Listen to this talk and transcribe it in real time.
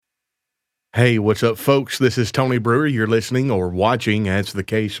Hey, what's up, folks? This is Tony Brewer. You're listening or watching, as the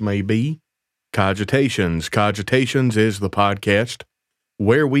case may be, Cogitations. Cogitations is the podcast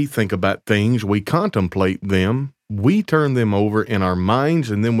where we think about things, we contemplate them, we turn them over in our minds,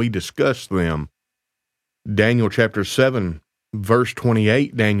 and then we discuss them. Daniel chapter 7, verse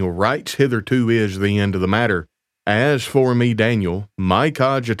 28, Daniel writes, "Hitherto is the end of the matter. As for me, Daniel, my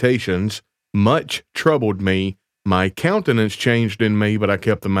cogitations much troubled me. My countenance changed in me, but I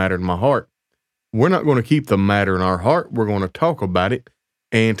kept the matter in my heart." We're not going to keep the matter in our heart. We're going to talk about it.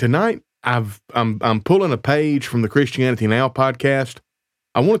 And tonight, I'm pulling a page from the Christianity Now podcast.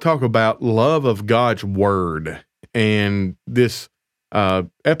 I want to talk about love of God's Word. And this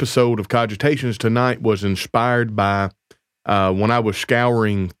episode of Cogitations tonight was inspired by when I was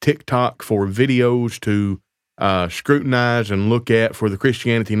scouring TikTok for videos to scrutinize and look at for the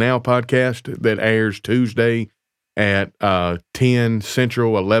Christianity Now podcast that airs Tuesday at 10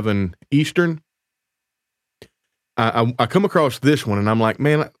 Central, 11 Eastern. I come across this one and I'm like,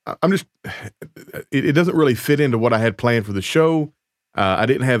 man, it doesn't really fit into what I had planned for the show. I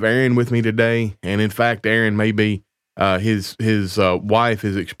didn't have Aaron with me today. And in fact, Aaron his wife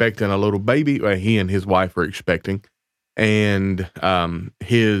is expecting a little baby. He and his wife are expecting, and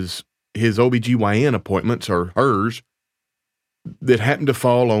his OBGYN appointments are hers that happen to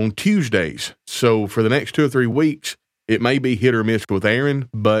fall on Tuesdays. So for the next 2 or 3 weeks, it may be hit or miss with Aaron,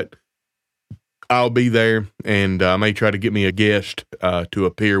 but I'll be there, and I may try to get me a guest to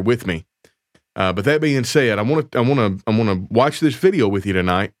appear with me. But that being said, I want to watch this video with you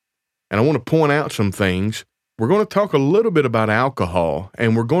tonight, and I want to point out some things. We're going to talk a little bit about alcohol,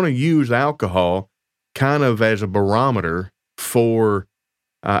 and we're going to use alcohol kind of as a barometer for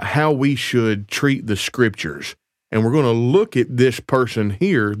how we should treat the scriptures. And we're going to look at this person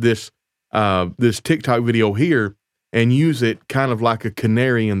here, this TikTok video here, and use it kind of like a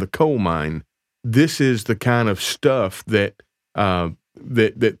canary in the coal mine. This is the kind of stuff that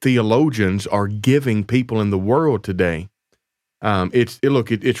theologians are giving people in the world today.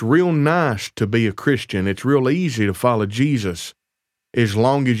 It's real nice to be a Christian. It's real easy to follow Jesus as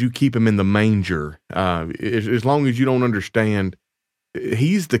long as you keep him in the manger. As long as you don't understand,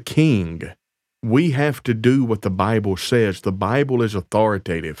 he's the king. We have to do what the Bible says. The Bible is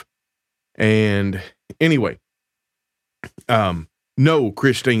authoritative. And anyway, no,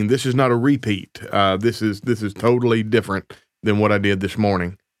 Christine, this is not a repeat. This is totally different than what I did this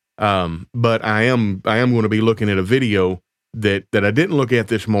morning. But I am going to be looking at a video that I didn't look at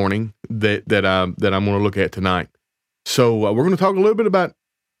this morning that I'm going to look at tonight. So we're going to talk a little bit about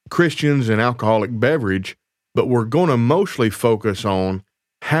Christians and alcoholic beverage, but we're going to mostly focus on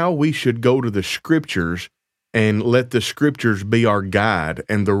how we should go to the scriptures and let the scriptures be our guide,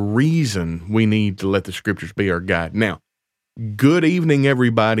 and the reason we need to let the scriptures be our guide. Now, good evening,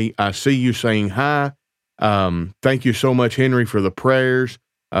 everybody. I see you saying hi. Thank you so much, Henry, for the prayers.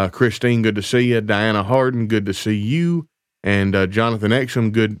 Christine, good to see you. Diana Harden, good to see you. And Jonathan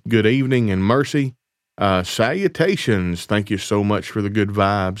Exum, good evening. And Mercy, salutations. Thank you so much for the good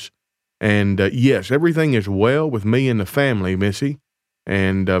vibes. And yes, everything is well with me and the family, Missy.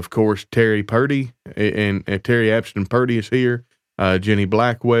 And of course, Terry Purdy and Terry Abston Purdy is here. Jenny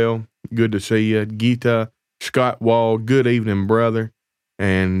Blackwell, good to see you. Gita Scott Wall, good evening, brother.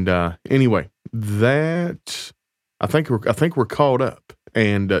 And anyway, I think we're caught up.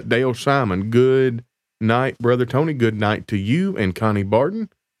 And Dale Simon, good night, brother Tony. Good night to you and Connie Barton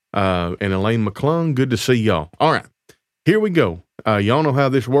and Elaine McClung. Good to see y'all. All right, here we go. Y'all know how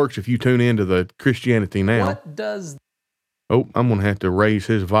this works if you tune into the Christianity Now. I'm going to have to raise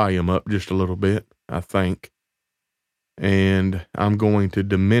his volume up just a little bit, I think. And I'm going to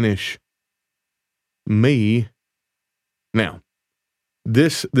diminish me. Now,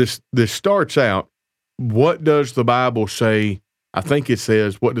 this starts out, what does the Bible say? I think it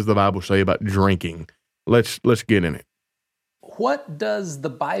says, what does the Bible say about drinking? Let's get in it. What does the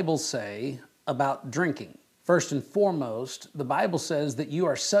Bible say about drinking? First and foremost, the Bible says that you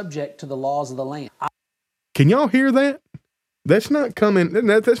are subject to the laws of the land. Can y'all hear that? That's not coming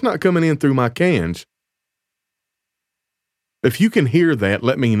in through my cans. If you can hear that,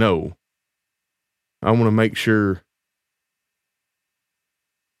 let me know. I want to make sure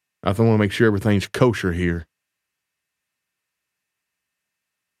everything's kosher here.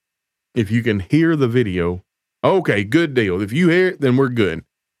 If you can hear the video, okay, good deal. If you hear it, then we're good.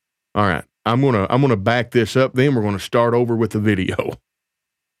 All right, I'm gonna back this up. Then we're gonna start over with the video.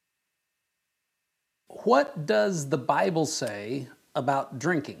 What does the Bible say about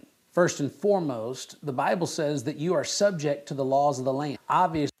drinking? First and foremost, the Bible says that you are subject to the laws of the land.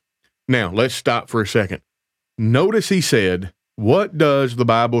 Obviously. Now, let's stop for a second. Notice he said, What does the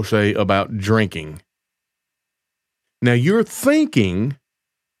Bible say about drinking? Now, you're thinking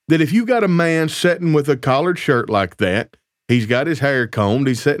that if you got a man sitting with a collared shirt like that, he's got his hair combed,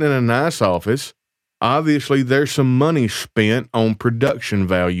 he's sitting in a nice office, obviously there's some money spent on production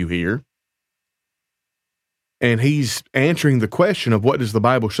value here, and he's answering the question of what does the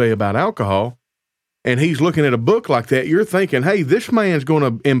Bible say about alcohol, and he's looking at a book like that, you're thinking, hey, this man's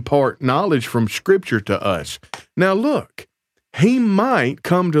going to impart knowledge from Scripture to us. Now, look, he might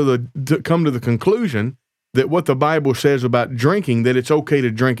come to the conclusion that what the Bible says about drinking, that it's okay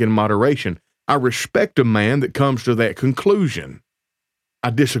to drink in moderation. I respect a man that comes to that conclusion.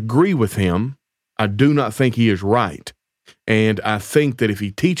 I disagree with him. I do not think he is right. And I think that if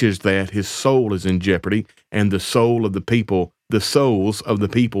he teaches that, his soul is in jeopardy, and the souls of the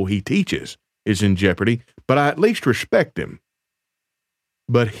people he teaches is in jeopardy, but I at least respect him.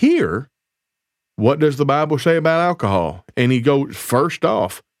 But here, what does the Bible say about alcohol? And he goes, first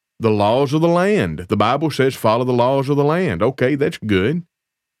off, the laws of the land. The Bible says follow the laws of the land. Okay, that's good.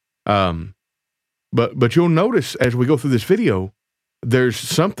 But you'll notice as we go through this video, there's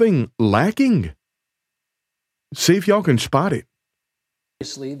something lacking. See if y'all can spot it.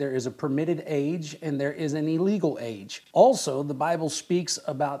 Obviously, there is a permitted age and there is an illegal age. Also, the Bible speaks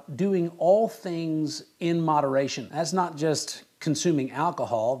about doing all things in moderation. That's not just consuming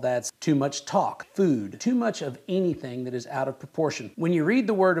alcohol, that's too much talk, food, too much of anything that is out of proportion. When you read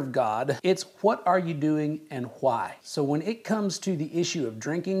the Word of God, it's what are you doing and why. So when it comes to the issue of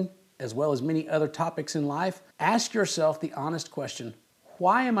drinking, as well as many other topics in life, ask yourself the honest question,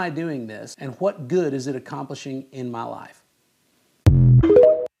 why am I doing this and what good is it accomplishing in my life?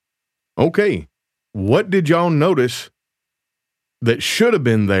 Okay, what did y'all notice that should have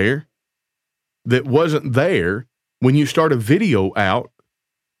been there that wasn't there when you start a video out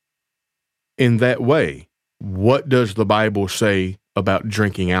in that way? What does the Bible say about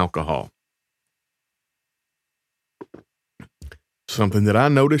drinking alcohol? Something that I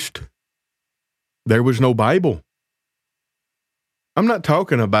noticed, there was no Bible. I'm not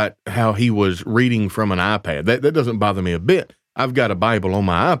talking about how he was reading from an iPad. That doesn't bother me a bit. I've got a Bible on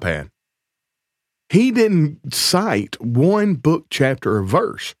my iPad. He didn't cite one book, chapter, or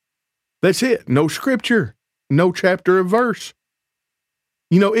verse. That's it. No scripture, no chapter or verse.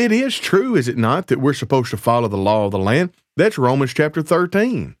 You know, it is true, is it not, that we're supposed to follow the law of the land? That's Romans chapter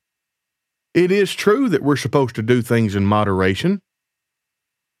 13. It is true that we're supposed to do things in moderation.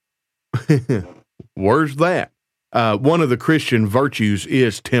 Where's that? One of the Christian virtues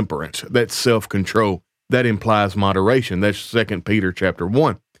is temperance. That's self-control. That implies moderation. That's 2 Peter chapter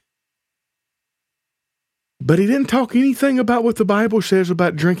 1. But he didn't talk anything about what the Bible says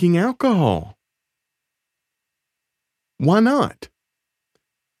about drinking alcohol. Why not?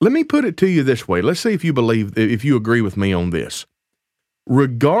 Let me put it to you this way. Let's see if you agree with me on this.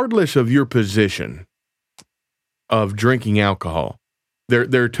 Regardless of your position of drinking alcohol, there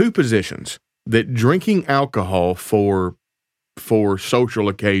are two positions. That drinking alcohol for social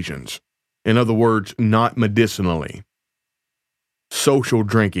occasions, in other words, not medicinally, social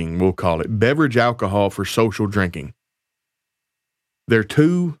drinking, we'll call it, beverage alcohol for social drinking. There are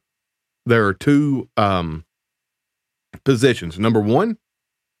two positions. Number one,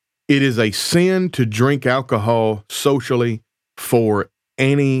 it is a sin to drink alcohol socially for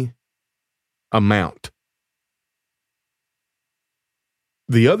any amount.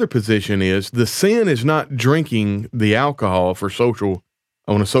 The other position is the sin is not drinking the alcohol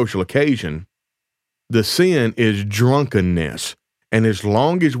on a social occasion. The sin is drunkenness. And as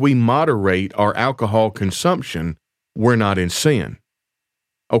long as we moderate our alcohol consumption, we're not in sin.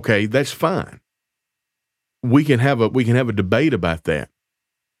 Okay, that's fine. We can have a debate about that.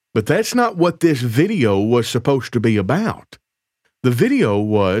 But that's not what this video was supposed to be about. The video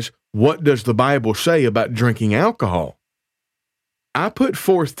was, what does the Bible say about drinking alcohol? I put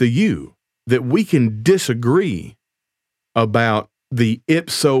forth to you that we can disagree about the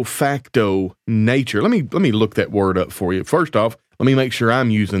ipso facto nature. Let me look that word up for you. First off, let me make sure I'm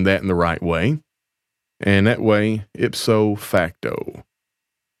using that in the right way. And that way, ipso facto.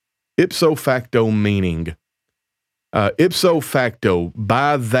 Ipso facto meaning, ipso facto,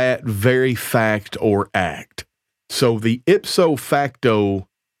 by that very fact or act. So the ipso facto,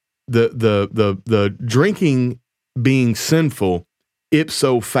 the drinking being sinful,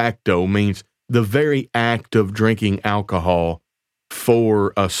 ipso facto means the very act of drinking alcohol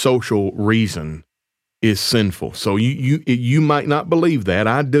for a social reason is sinful. So you might not believe that.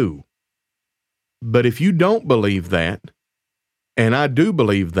 I do. But if you don't believe that, and I do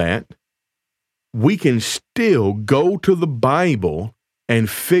believe that, we can still go to the Bible and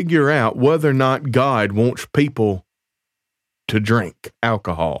figure out whether or not God wants people to drink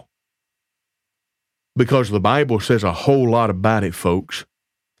alcohol? Because the Bible says a whole lot about it, folks.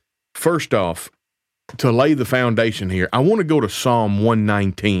 First off, to lay the foundation here, I want to go to Psalm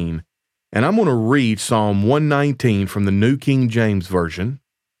 119, and I'm going to read Psalm 119 from the New King James Version,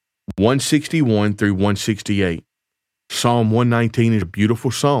 161 through 168. Psalm 119 is a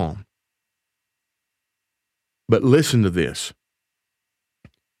beautiful psalm. But listen to this.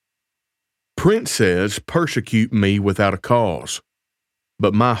 Princes persecute me without a cause,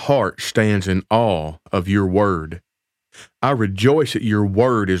 but my heart stands in awe of your word. I rejoice at your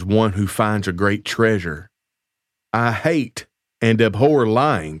word as one who finds a great treasure. I hate and abhor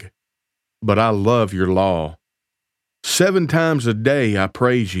lying, but I love your law. 7 times a day I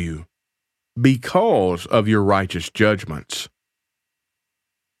praise you because of your righteous judgments.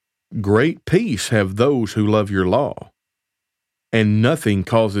 Great peace have those who love your law, and nothing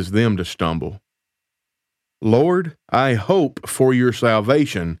causes them to stumble. Lord, I hope for your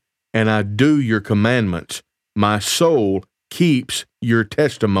salvation, and I do your commandments. My soul keeps your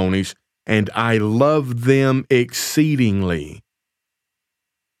testimonies, and I love them exceedingly.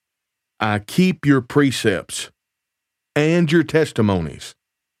 I keep your precepts and your testimonies,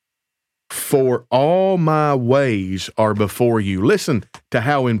 for all my ways are before you. Listen to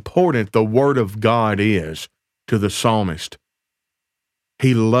how important the Word of God is to the psalmist.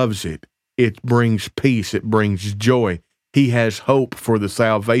 He loves it. It brings peace. It brings joy. He has hope for the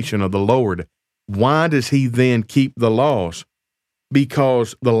salvation of the Lord. Why does he then keep the laws?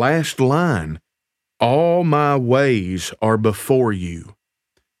 Because the last line, all my ways are before you.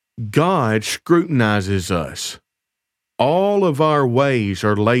 God scrutinizes us. All of our ways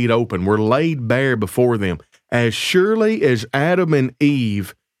are laid open. We're laid bare before them. As surely as Adam and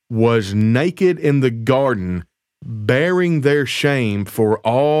Eve was naked in the garden, bearing their shame for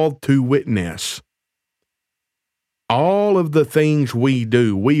all to witness. All of the things we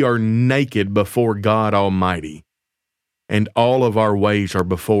do, we are naked before God Almighty, and all of our ways are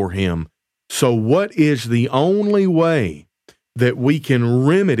before Him. So what is the only way that we can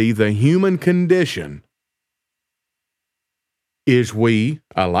remedy the human condition?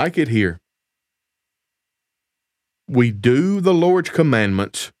 I like it here, we do the Lord's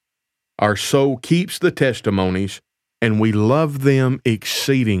commandments, our soul keeps the testimonies, and we love them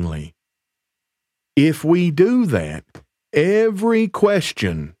exceedingly. If we do that, every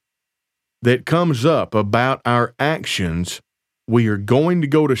question that comes up about our actions, we are going to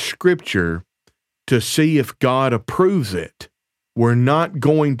go to Scripture to see if God approves it. We're not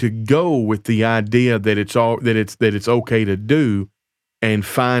going to go with the idea that it's okay to do and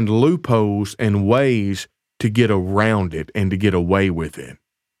find loopholes and ways to get around it and to get away with it.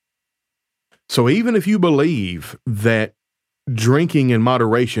 So even if you believe that drinking in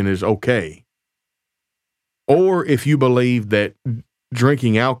moderation is okay, or if you believe that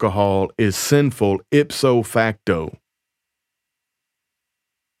drinking alcohol is sinful ipso facto,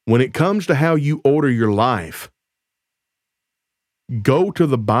 when it comes to how you order your life, go to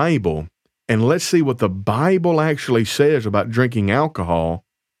the Bible and let's see what the Bible actually says about drinking alcohol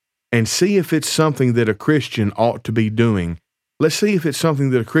and see if it's something that a Christian ought to be doing. Let's see if it's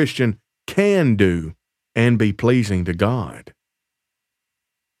something that a Christian can do and be pleasing to God.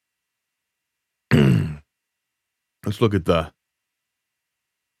 Let's look at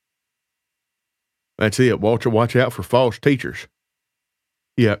that's it. Watch out for false teachers.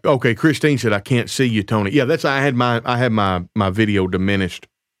 Yeah. Okay. Christine said, I can't see you, Tony. Yeah, I had my video diminished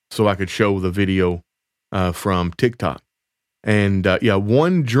so I could show the video from TikTok. And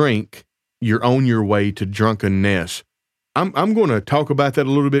one drink, you're on your way to drunkenness. I'm going to talk about that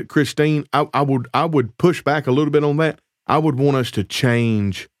a little bit, Christine. I would push back a little bit on that. I would want us to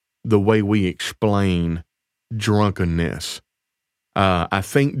change the way we explain drunkenness. I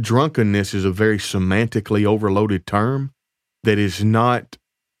think drunkenness is a very semantically overloaded term that is not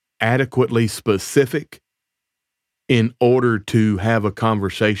adequately specific in order to have a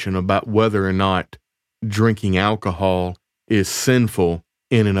conversation about whether or not drinking alcohol is sinful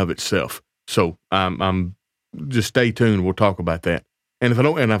in and of itself. So I'm just stay tuned. We'll talk about that. And if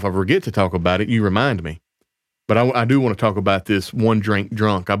I forget to talk about it, you remind me. But I do want to talk about this one drink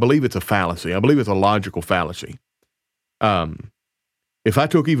drunk. I believe it's a fallacy. I believe it's a logical fallacy. If I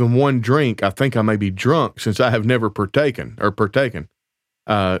took even one drink, I think I may be drunk since I have never partaken.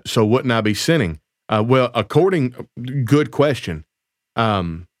 So wouldn't I be sinning? Good question. Let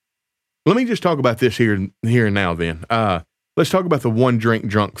me just talk about this here and now then. Let's talk about the one drink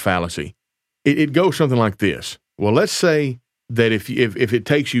drunk fallacy. It goes something like this. Well, let's say that if it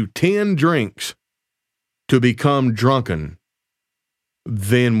takes you 10 drinks to become drunken,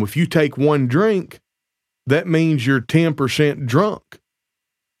 then if you take one drink, that means you're 10% drunk.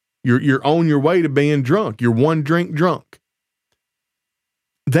 You're on your way to being drunk. You're one drink drunk.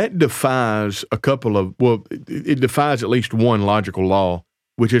 That defies it defies at least one logical law,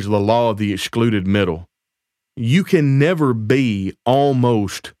 which is the law of the excluded middle. You can never be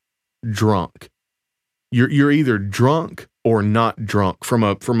almost drunk. You're either drunk or not drunk from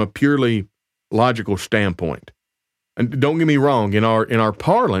a purely logical standpoint. And don't get me wrong, in our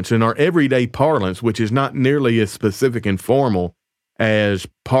parlance, in our everyday parlance, which is not nearly as specific and formal as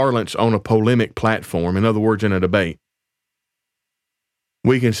parlance on a polemic platform, in other words, in a debate,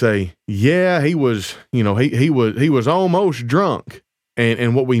 we can say, yeah, he was almost drunk.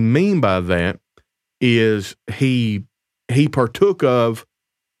 And what we mean by that is he partook of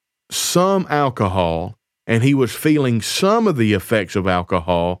some alcohol and he was feeling some of the effects of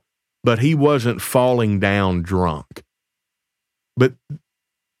alcohol, but he wasn't falling down drunk. But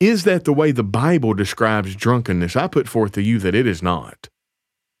is that the way the Bible describes drunkenness? I put forth to you that it is not.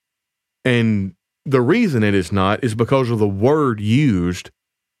 And the reason it is not is because of the word used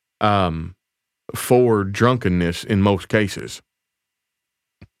for drunkenness in most cases.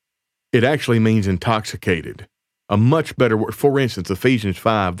 It actually means intoxicated. A much better word. For instance, Ephesians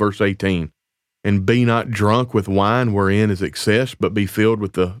 5, verse 18, and be not drunk with wine wherein is excess, but be filled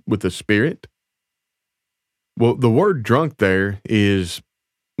with the Spirit. Well, the word drunk there is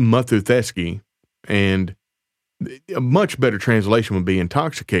mathutheski, and a much better translation would be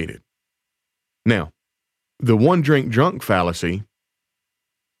intoxicated. Now, the one drink drunk fallacy,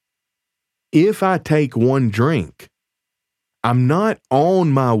 if I take one drink, I'm not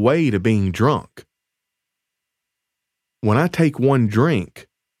on my way to being drunk. When I take one drink,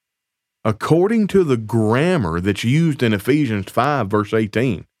 according to the grammar that's used in Ephesians 5, verse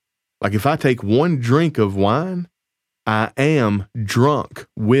 18, like if I take one drink of wine, I am drunk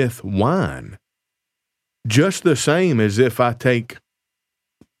with wine. Just the same as if I take,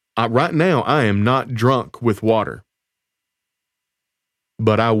 right now I am not drunk with water.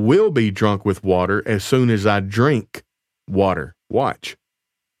 But I will be drunk with water as soon as I drink water. Watch.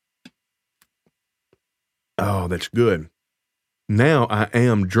 Oh, that's good. Now I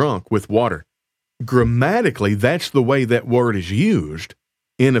am drunk with water. Grammatically, that's the way that word is used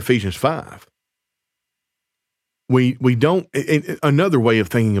in Ephesians 5. We don't, another way of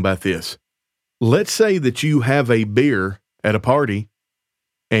thinking about this, let's say that you have a beer at a party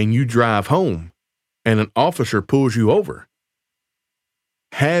and you drive home and an officer pulls you over.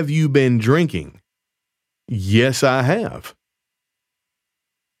 Have you been drinking? Yes, I have.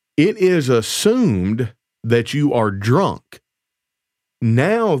 It is assumed that you are drunk.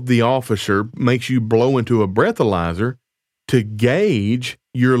 Now the officer makes you blow into a breathalyzer to gauge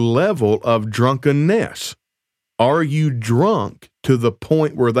your level of drunkenness. Are you drunk to the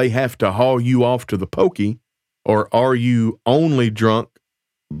point where they have to haul you off to the pokey, or are you only drunk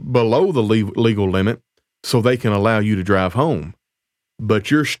below the legal limit so they can allow you to drive home? But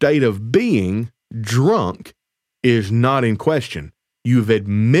your state of being drunk is not in question. You've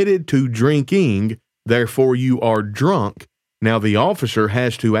admitted to drinking, therefore you are drunk. Now the officer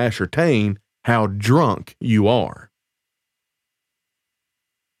has to ascertain how drunk you are.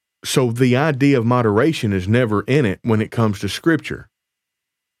 So the idea of moderation is never in it when it comes to Scripture.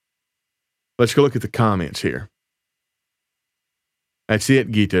 Let's go look at the comments here. That's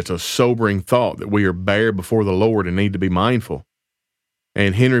it, Gita. It's a sobering thought that we are bare before the Lord and need to be mindful.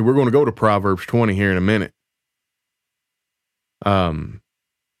 And Henry, we're going to go to Proverbs 20 here in a minute. Psalm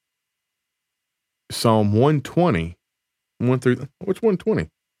 120, 1 through, what's 120?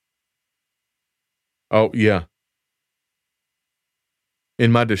 Oh, yeah.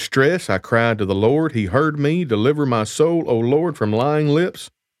 In my distress, I cried to the Lord. He heard me. Deliver my soul, O Lord, from lying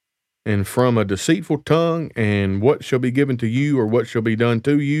lips and from a deceitful tongue. And what shall be given to you, or what shall be done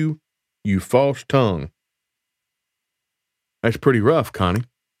to you, you false tongue? That's pretty rough, Connie.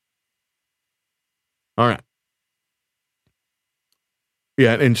 All right.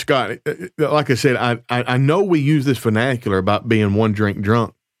 Yeah, and Scott, like I said, I know we use this vernacular about being one drink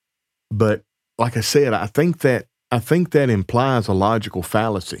drunk, but like I said, I think that implies a logical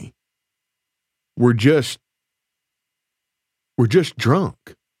fallacy. We're just drunk.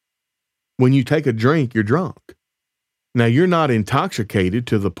 When you take a drink, you're drunk. Now, you're not intoxicated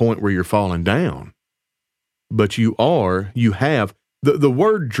to the point where you're falling down, but you have the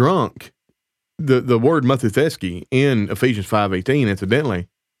word drunk. The word mathutheski in Ephesians 5:18, incidentally,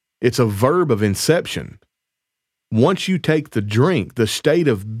 it's a verb of inception. Once you take the drink, the state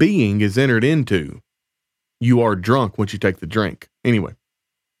of being is entered into. You are drunk once you take the drink. Anyway,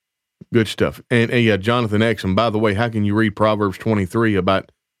 good stuff. And yeah, Jonathan X, and by the way, how can you read Proverbs 23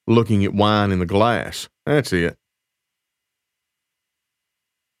 about looking at wine in the glass. That's it.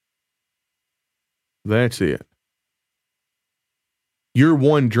 That's it. Your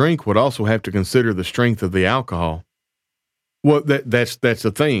one drink would also have to consider the strength of the alcohol. Well, that's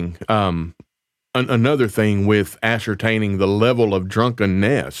the thing. Another thing with ascertaining the level of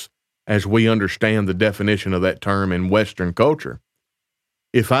drunkenness, as we understand the definition of that term in Western culture.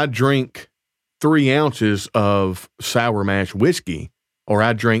 If I drink 3 ounces of sour mash whiskey, or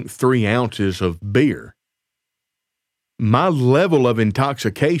I drink 3 ounces of beer, my level of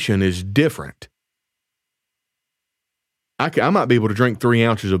intoxication is different. I might be able to drink 3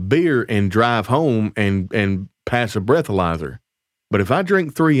 ounces of beer and drive home and pass a breathalyzer. But if I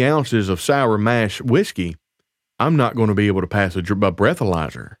drink 3 ounces of sour mash whiskey, I'm not going to be able to pass a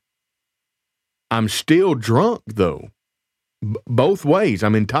breathalyzer. I'm still drunk, though. Both ways,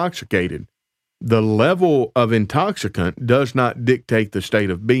 I'm intoxicated. The level of intoxicant does not dictate the state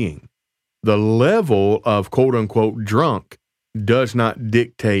of being. The level of quote-unquote drunk does not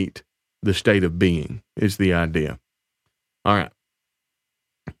dictate the state of being, is the idea. All right.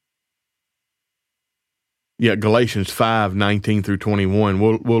 Yeah, Galatians 5:19 through 21.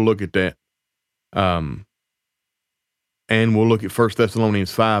 We'll look at that. And we'll look at 1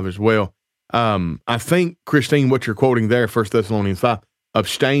 Thessalonians 5 as well. I think, Christine, what you're quoting there, 1 Thessalonians 5,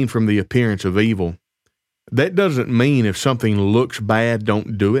 abstain from the appearance of evil. That doesn't mean if something looks bad,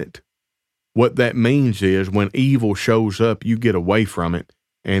 don't do it. What that means is when evil shows up, you get away from it.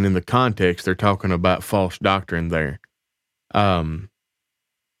 And in the context, they're talking about false doctrine there. Elaine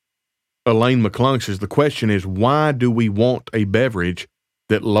McClung says, the question is, why do we want a beverage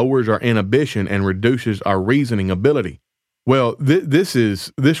that lowers our inhibition and reduces our reasoning ability? Well,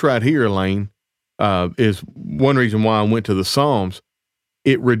 this right here, Elaine, is one reason why I went to the Psalms.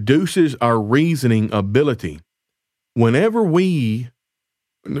 It reduces our reasoning ability. Whenever we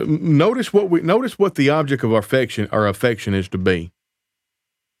notice what the object of our affection is to be.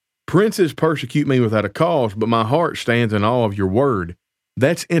 Princes persecute me without a cause, but my heart stands in awe of your word.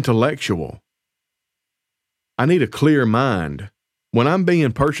 That's intellectual. I need a clear mind. When I'm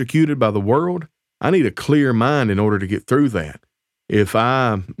being persecuted by the world, I need a clear mind in order to get through that. If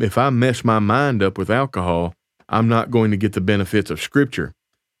I mess my mind up with alcohol, I'm not going to get the benefits of Scripture.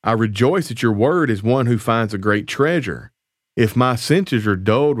 I rejoice that your word is one who finds a great treasure. If my senses are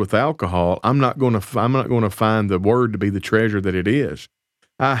dulled with alcohol, I'm not going to find the word to be the treasure that it is.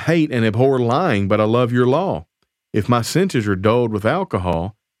 I hate and abhor lying, but I love your law. If my senses are dulled with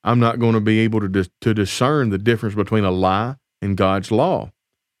alcohol, I'm not going to be able to discern the difference between a lie and God's law.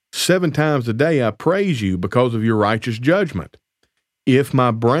 7 times a day I praise you because of your righteous judgment. If my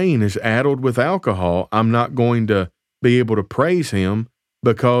brain is addled with alcohol, I'm not going to be able to praise him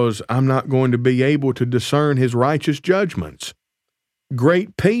because I'm not going to be able to discern his righteous judgments.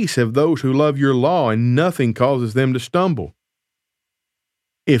 Great peace have those who love your law, and nothing causes them to stumble.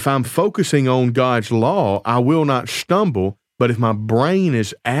 If I'm focusing on God's law, I will not stumble, but if my brain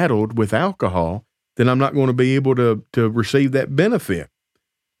is addled with alcohol, then I'm not going to be able to receive that benefit.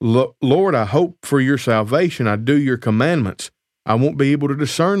 Lord, I hope for your salvation. I do your commandments. I won't be able to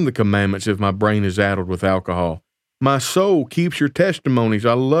discern the commandments if my brain is addled with alcohol. My soul keeps your testimonies.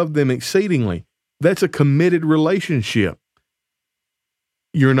 I love them exceedingly. That's a committed relationship.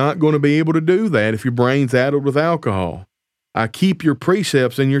 You're not going to be able to do that if your brain's addled with alcohol. I keep your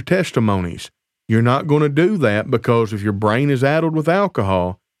precepts and your testimonies. You're not going to do that because if your brain is addled with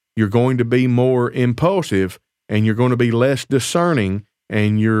alcohol, you're going to be more impulsive and you're going to be less discerning,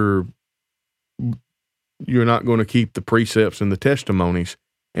 and you're not going to keep the precepts and the testimonies.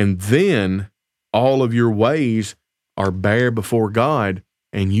 And then all of your ways are bare before God,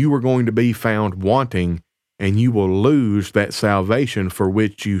 and you are going to be found wanting, and you will lose that salvation for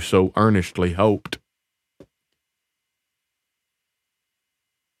which you so earnestly hoped.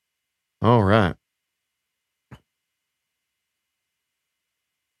 All right.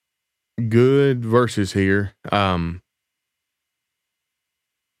 Good verses here.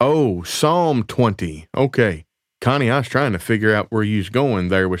 Psalm 20. Okay. Connie, I was trying to figure out where you was going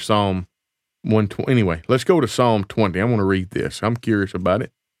there with Psalm 120. Anyway, let's go to Psalm 20. I want to read this. I'm curious about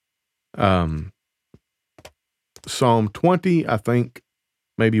it. Psalm 20, I think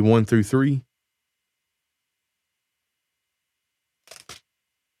maybe 1 through 3.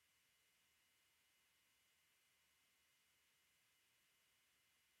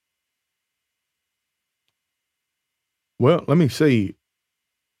 Well, let me see.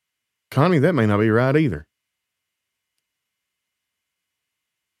 Connie, that may not be right either.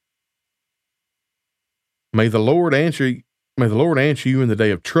 May the Lord answer you in the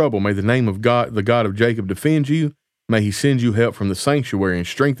day of trouble. May the name of God, the God of Jacob, defend you. May he send you help from the sanctuary and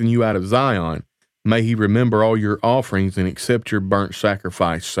strengthen you out of Zion. May he remember all your offerings and accept your burnt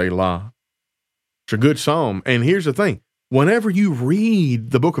sacrifice, Selah. It's a good psalm. And here's the thing. Whenever you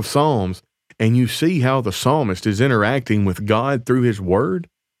read the book of Psalms and you see how the psalmist is interacting with God through his word,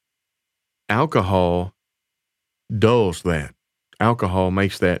 alcohol dulls that. Alcohol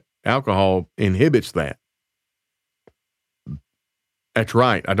inhibits that. That's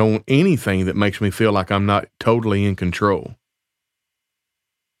right. I don't want anything that makes me feel like I'm not totally in control.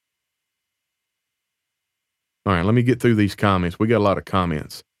 All right, let me get through these comments. We got a lot of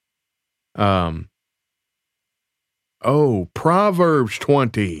comments. Proverbs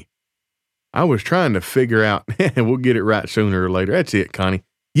 20. I was trying to figure out, we'll get it right sooner or later. That's it, Connie.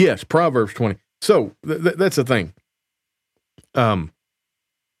 Yes, Proverbs 20. So that's the thing.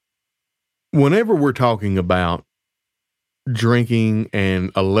 Whenever we're talking about drinking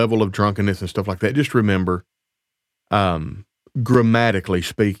and a level of drunkenness and stuff like that, just remember, grammatically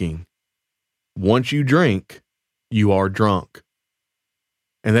speaking, once you drink, you are drunk.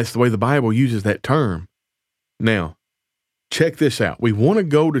 And that's the way the Bible uses that term. Now, check this out. We want to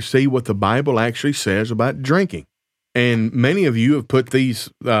go to see what the Bible actually says about drinking. And many of you have put these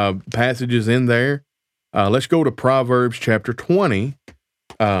passages in there. Let's go to Proverbs chapter 20,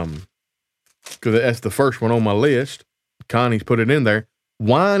 because that's the first one on my list. Connie's put it in there.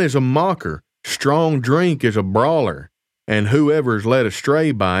 Wine is a mocker. Strong drink is a brawler. And whoever is led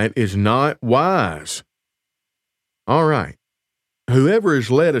astray by it is not wise. All right. Whoever is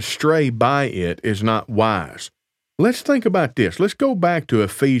led astray by it is not wise. Let's think about this. Let's go back to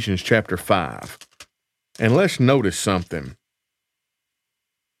Ephesians chapter 5, and let's notice something.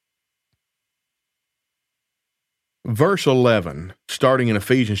 Verse 11, starting in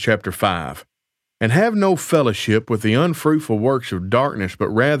Ephesians chapter 5, and have no fellowship with the unfruitful works of darkness, but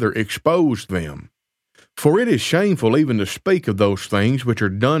rather expose them. For it is shameful even to speak of those things which are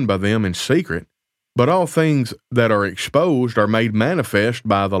done by them in secret, but all things that are exposed are made manifest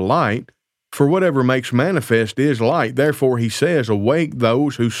by the light, for whatever makes manifest is light. Therefore he says, awake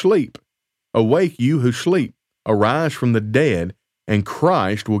those who sleep. Awake you who sleep. Arise from the dead, and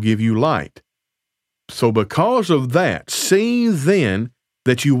Christ will give you light. So because of that, see then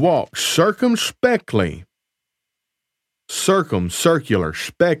that you walk circumspectly, circular,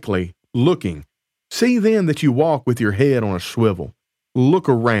 speckly, looking. See then that you walk with your head on a swivel. Look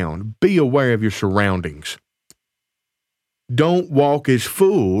around. Be aware of your surroundings. Don't walk as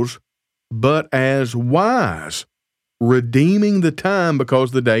fools, but as wise, redeeming the time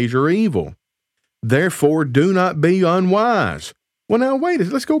because the days are evil. Therefore, do not be unwise. Well, now,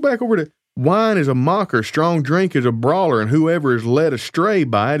 let's go back over to wine is a mocker, strong drink is a brawler, and whoever is led astray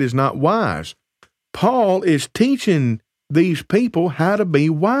by it is not wise. Paul is teaching these people how to be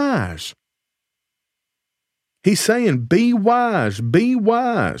wise. He's saying, be wise, be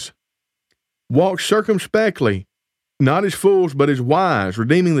wise. Walk circumspectly, not as fools, but as wise,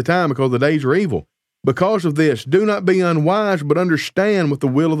 redeeming the time because the days are evil. Because of this, do not be unwise, but understand what the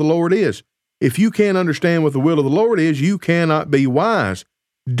will of the Lord is. If you can't understand what the will of the Lord is, you cannot be wise.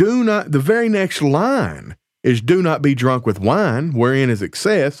 The very next line is, do not be drunk with wine, wherein is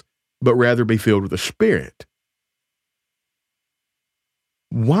excess, but rather be filled with the Spirit.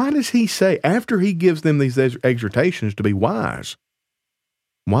 Why does he say, after he gives them these exhortations to be wise,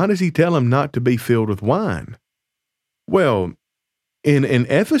 why does he tell them not to be filled with wine? Well, in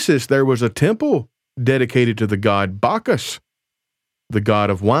Ephesus, there was a temple dedicated to the god Bacchus, the god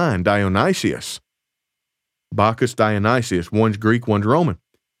of wine, Dionysius. Bacchus, Dionysius, one's Greek, one's Roman.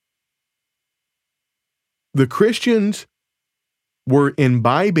 The Christians were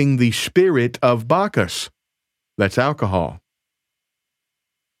imbibing the spirit of Bacchus. That's alcohol.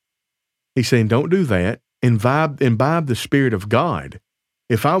 He's saying, don't do that. Imbibe the Spirit of God.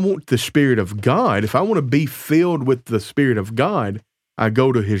 If I want the Spirit of God, if I want to be filled with the Spirit of God, I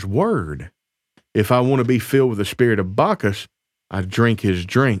go to His Word. If I want to be filled with the spirit of Bacchus, I drink his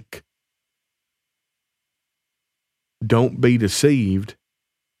drink. Don't be deceived.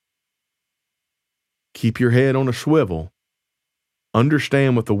 Keep your head on a swivel.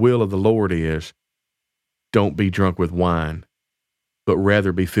 Understand what the will of the Lord is. Don't be drunk with wine, but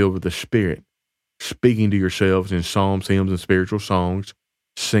rather be filled with the Spirit, speaking to yourselves in psalms, hymns, and spiritual songs,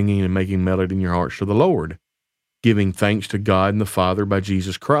 singing and making melody in your hearts to the Lord, giving thanks to God and the Father by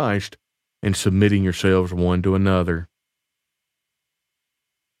Jesus Christ, and submitting yourselves one to another.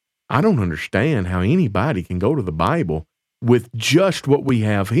 I don't understand how anybody can go to the Bible with just what we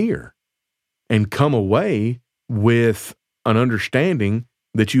have here and come away with an understanding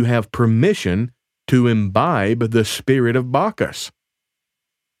that you have permission to imbibe the spirit of Bacchus.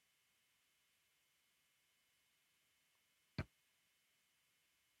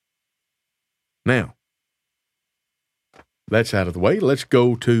 Now, that's out of the way. Let's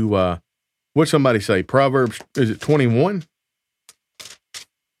go to, what'd somebody say? Proverbs, is it 21?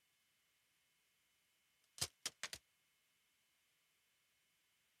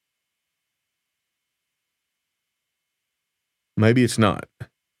 Maybe it's not.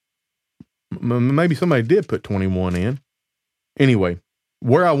 Maybe somebody did put 21 in. Anyway,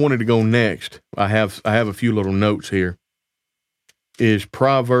 where I wanted to go next, I have a few little notes here, is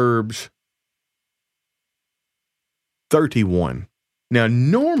Proverbs 31. Now,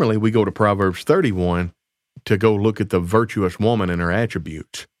 normally we go to Proverbs 31 to go look at the virtuous woman and her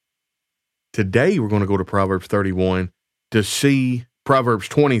attributes. Today, we're going to go to Proverbs 31 to see Proverbs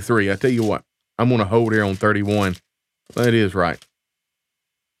 23. I tell you what, I'm going to hold here on 31. That is right.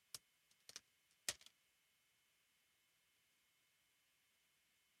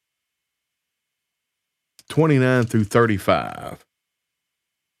 (29 through 35).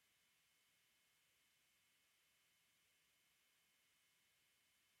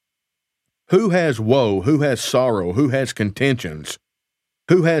 Who has woe? Who has sorrow? Who has contentions?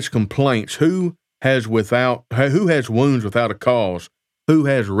 Who has complaints? Who has wounds without a cause? Who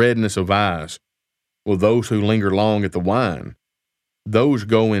has redness of eyes? Well, those who linger long at the wine. Those who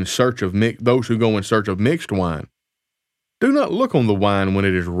go in search of mixed wine. Do not look on the wine when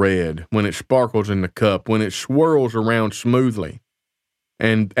it is red, when it sparkles in the cup, when it swirls around smoothly.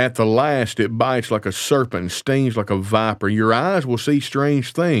 And at the last it bites like a serpent and stings like a viper. Your eyes will see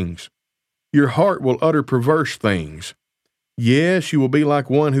strange things. Your heart will utter perverse things. Yes, you will be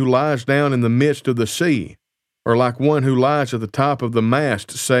like one who lies down in the midst of the sea, or like one who lies at the top of the mast,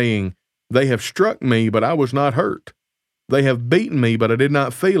 saying, They have struck me, but I was not hurt. They have beaten me, but I did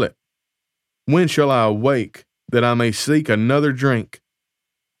not feel it. When shall I awake, that I may seek another drink?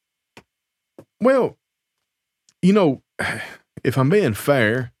 Well, if I'm being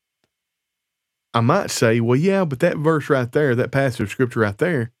fair, I might say, well, yeah, but that verse right there, that passage of scripture right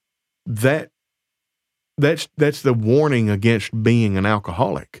there, that's the warning against being an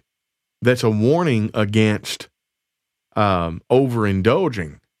alcoholic. That's a warning against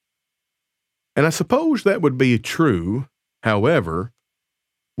overindulging. And I suppose that would be true. However,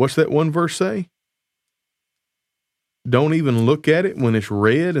 what's that one verse say? Don't even look at it when it's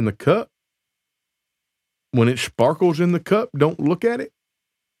red in the cup. When it sparkles in the cup, don't look at it.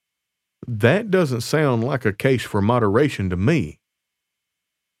 That doesn't sound like a case for moderation to me.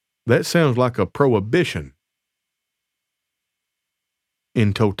 That sounds like a prohibition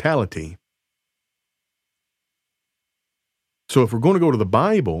in totality. So if we're going to go to the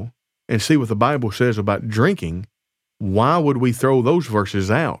Bible and see what the Bible says about drinking, why would we throw those verses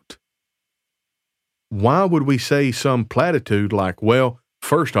out? Why would we say some platitude like, well,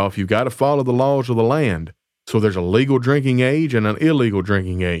 first off, you've got to follow the laws of the land. So there's a legal drinking age and an illegal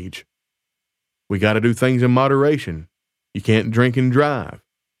drinking age. We got to do things in moderation. You can't drink and drive.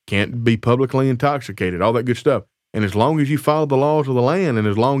 Can't be publicly intoxicated, all that good stuff. And as long as you follow the laws of the land and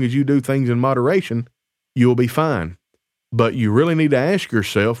as long as you do things in moderation, you'll be fine. But you really need to ask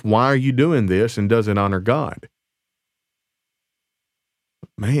yourself, why are you doing this and does it honor God?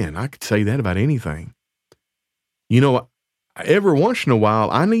 Man, I could say that about anything. Every once in a while,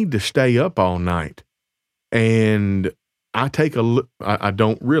 I need to stay up all night. And I take a look, I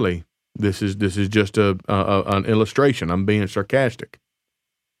don't really, this is just an illustration. I'm being sarcastic.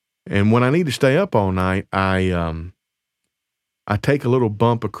 And when I need to stay up all night, I take a little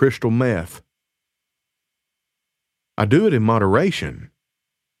bump of crystal meth. I do it in moderation.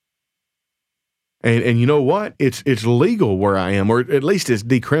 And you know what? It's legal where I am, or at least it's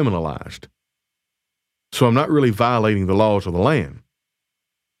decriminalized. So I'm not really violating the laws of the land.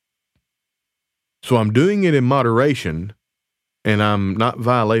 So I'm doing it in moderation, and I'm not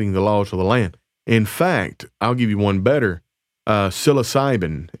violating the laws of the land. In fact, I'll give you one better.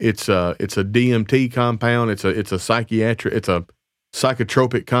 Psilocybin. It's a DMT compound. It's a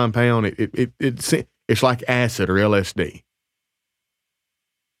psychotropic compound. It's like acid or LSD.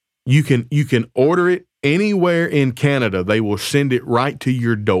 You can order it anywhere in Canada. They will send it right to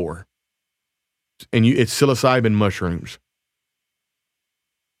your door. And it's psilocybin mushrooms.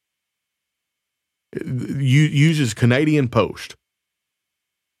 It uses Canadian Post.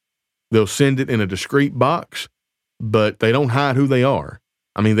 They'll send it in a discreet box, but they don't hide who they are.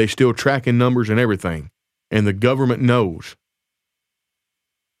 I mean, they still tracking numbers and everything, and the government knows.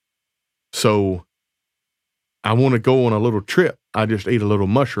 So I want to go on a little trip. I just eat a little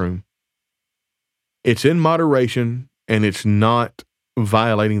mushroom. It's in moderation, and it's not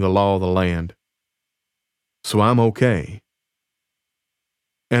violating the law of the land. So I'm okay.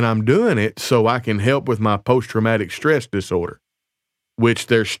 And I'm doing it so I can help with my post-traumatic stress disorder, which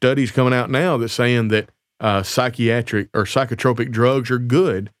there's studies coming out now that's saying that psychiatric or psychotropic drugs are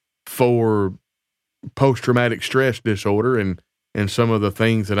good for post-traumatic stress disorder and some of the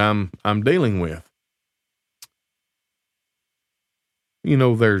things that I'm dealing with. You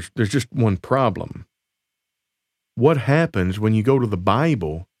know, there's just one problem. What happens when you go to the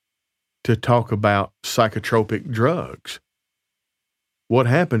Bible to talk about psychotropic drugs? What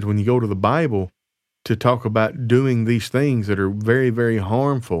happens when you go to the Bible to talk about doing these things that are very, very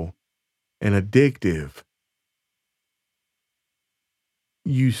harmful and addictive?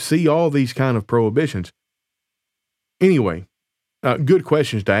 You see all these kind of prohibitions. Anyway, good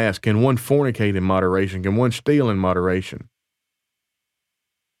questions to ask. Can one fornicate in moderation? Can one steal in moderation?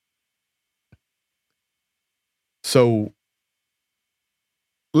 So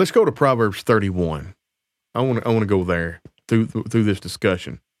let's go to Proverbs 31. I want to go there through this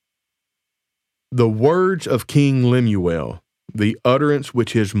discussion. The words of King Lemuel, the utterance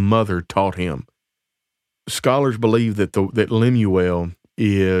which his mother taught him. Scholars believe that that Lemuel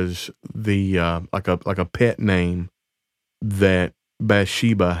is the like a pet name that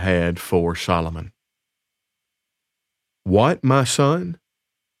Bathsheba had for Solomon. What, my son?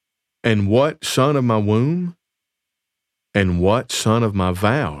 And what, son of my womb? And what, son of my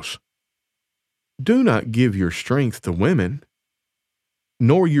vows? Do not give your strength to women,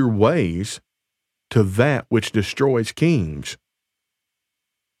 nor your ways to that which destroys kings.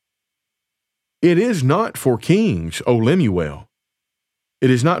 It is not for kings, O Lemuel. It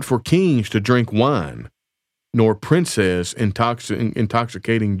is not for kings to drink wine, nor princes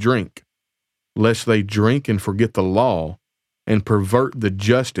intoxicating drink, lest they drink and forget the law and pervert the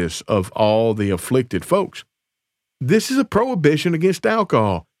justice of all the afflicted folks. This is a prohibition against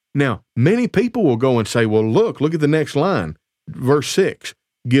alcohol. Now, many people will go and say, well, look at the next line. Verse 6,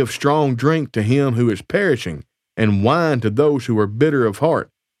 give strong drink to him who is perishing, and wine to those who are bitter of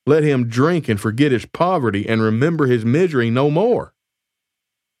heart. Let him drink and forget his poverty and remember his misery no more.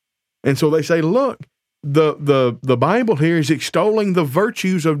 And so they say, look, the Bible here is extolling the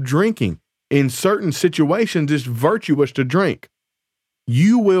virtues of drinking. In certain situations, it's virtuous to drink.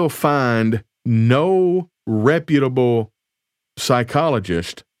 You will find no reputable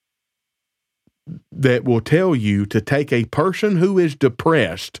psychologist that will tell you to take a person who is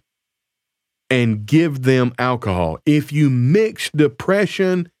depressed and give them alcohol. If you mix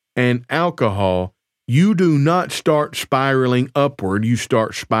depression and alcohol, you do not start spiraling upward, you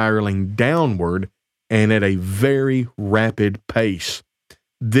start spiraling downward, and at a very rapid pace.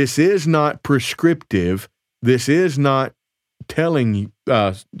 This is not prescriptive. This is not telling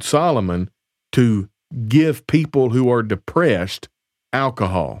Solomon to give people who are depressed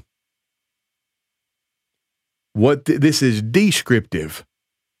alcohol. This is descriptive.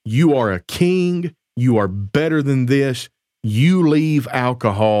 You are a king. You are better than this. You leave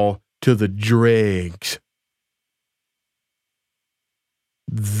alcohol to the dregs.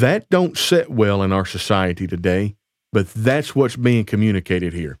 That don't sit well in our society today, but that's what's being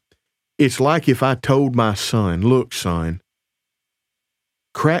communicated here. It's like if I told my son, look, son,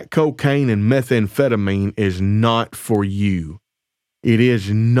 crack cocaine and methamphetamine is not for you. It is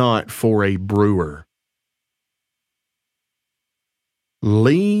not for a brewer.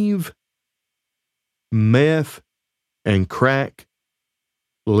 Leave meth and crack,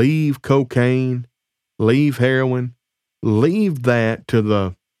 leave cocaine, leave heroin, leave that to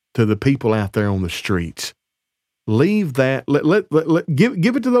the people out there on the streets. Leave that.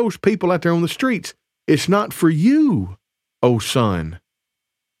 Give it to those people out there on the streets. It's not for you, oh son.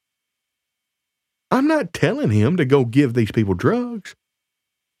 I'm not telling him to go give these people drugs.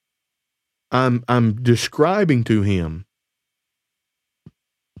 I'm describing to him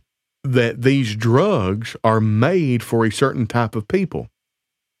that these drugs are made for a certain type of people.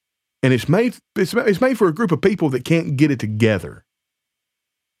 And it's made for a group of people that can't get it together.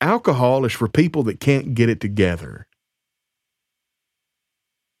 Alcohol is for people that can't get it together.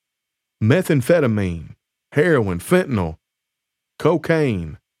 Methamphetamine, heroin, fentanyl,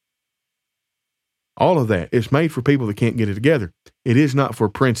 cocaine, all of that is made for people that can't get it together. It is not for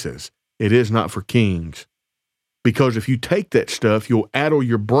princes. It is not for kings. Because if you take that stuff, you'll addle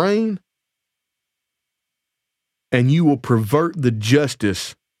your brain and you will pervert the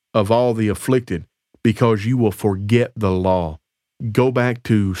justice of all the afflicted because you will forget the law. Go back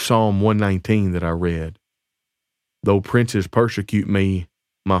to Psalm 119 that I read. Though princes persecute me,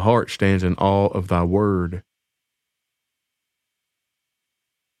 my heart stands in awe of thy word.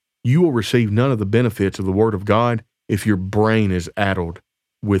 You will receive none of the benefits of the word of God if your brain is addled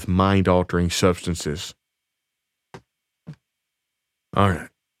with mind-altering substances. All right,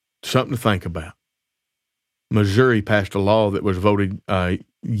 something to think about. Missouri passed a law that was voted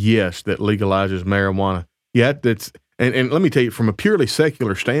yes, that legalizes marijuana. Yeah, and let me tell you, from a purely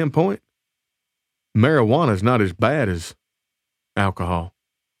secular standpoint, marijuana is not as bad as alcohol.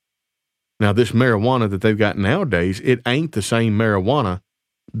 Now, this marijuana that they've got nowadays, it ain't the same marijuana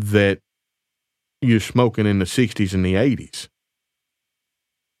that you're smoking in the 60s and the 80s.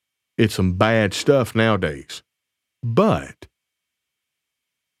 It's some bad stuff nowadays. But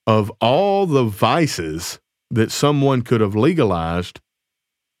of all the vices that someone could have legalized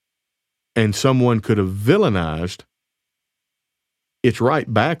and someone could have villainized, it's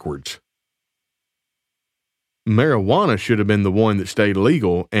right backwards. Marijuana should have been the one that stayed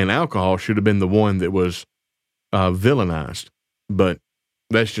legal, and alcohol should have been the one that was villainized. But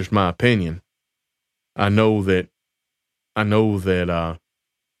that's just my opinion. I know that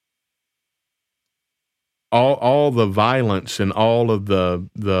all the violence and all of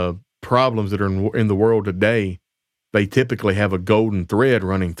the problems that are in the world today, they typically have a golden thread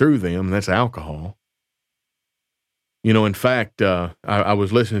running through them, and that's alcohol. You know, in fact, I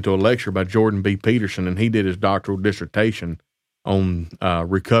was listening to a lecture by Jordan B. Peterson, and he did his doctoral dissertation on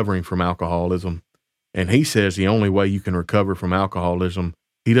recovering from alcoholism. And he says the only way you can recover from alcoholism,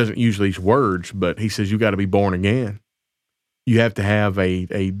 he doesn't use these words, but he says you got to be born again. You have to have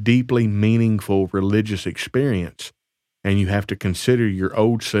a deeply meaningful religious experience, and you have to consider your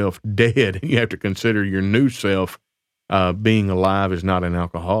old self dead, and you have to consider your new self being alive as not an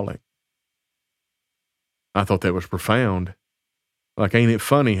alcoholic. I thought that was profound. Like, ain't it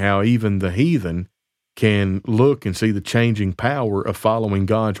funny how even the heathen can look and see the changing power of following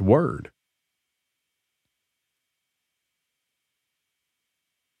God's word?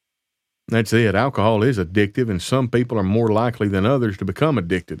 That's it. Alcohol is addictive, and some people are more likely than others to become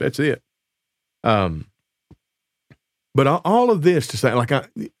addicted. That's it. But all of this to say, like,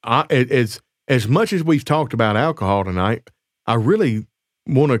 as much as we've talked about alcohol tonight, I really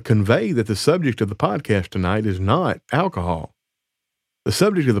want to convey that the subject of the podcast tonight is not alcohol. The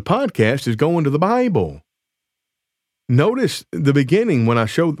subject of the podcast is going to the Bible. Notice the beginning when I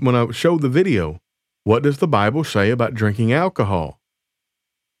showed the video. What does the Bible say about drinking alcohol?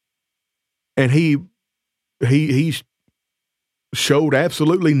 And he showed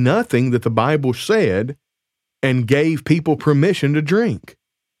absolutely nothing that the Bible said and gave people permission to drink.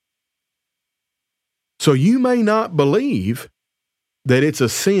 So you may not believe that it's a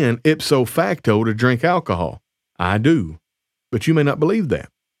sin ipso facto to drink alcohol. I do. But you may not believe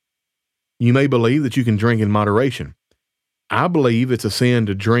that. You may believe that you can drink in moderation. I believe it's a sin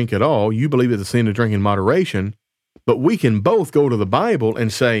to drink at all. You believe it's a sin to drink in moderation. But we can both go to the Bible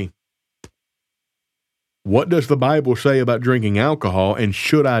and say, what does the Bible say about drinking alcohol, and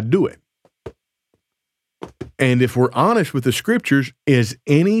should I do it? And if we're honest with the scriptures, is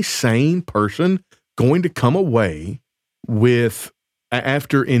any sane person going to come away with,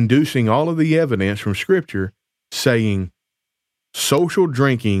 after inducing all of the evidence from scripture, saying social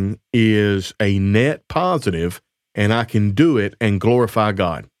drinking is a net positive and I can do it and glorify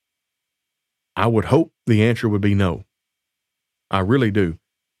God? I would hope the answer would be no. I really do.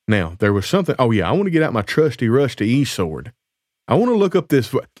 Now, there was something, I want to get out my trusty rusty e-sword. I want to look up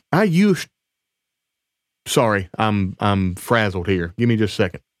this. Sorry, I'm frazzled here. Give me just a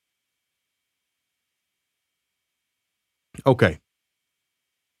second. Okay.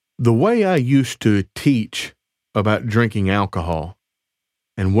 The way I used to teach about drinking alcohol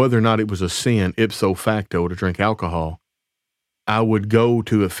and whether or not it was a sin ipso facto to drink alcohol, I would go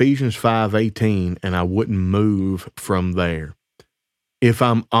to Ephesians 5:18 and I wouldn't move from there. If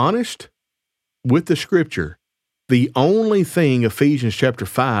I'm honest with the scripture, the only thing Ephesians chapter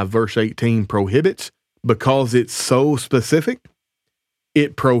 5 verse 18 prohibits, because it's so specific,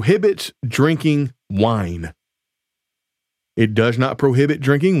 it prohibits drinking wine. It does not prohibit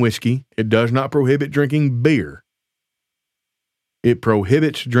drinking whiskey. It does not prohibit drinking beer. It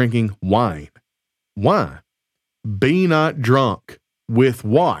prohibits drinking wine. Why? Be not drunk with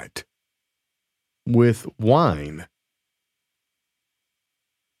what? With wine.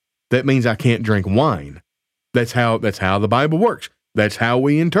 That means I can't drink wine. That's how the Bible works. That's how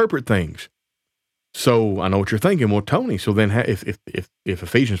we interpret things. So I know what you're thinking. Well, Tony, so then if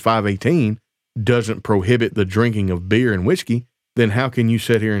Ephesians 5:18 doesn't prohibit the drinking of beer and whiskey, then how can you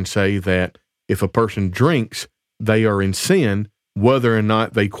sit here and say that if a person drinks, they are in sin, whether or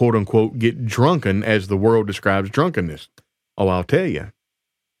not they quote unquote get drunken as the world describes drunkenness? Oh, I'll tell you.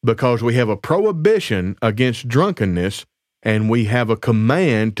 Because we have a prohibition against drunkenness and we have a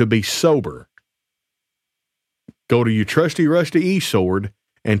command to be sober. Go to your trusty rusty e-sword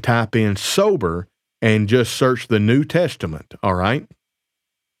and type in sober and just search the New Testament, all right?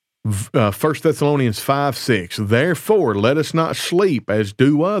 1 Thessalonians 5:6. Therefore, let us not sleep as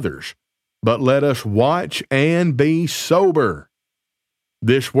do others, but let us watch and be sober.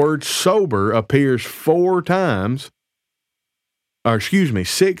 This word sober appears 6 times.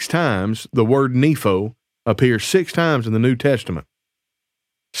 The word nepho appears 6 times in the New Testament.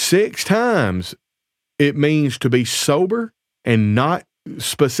 6 times it means to be sober and not,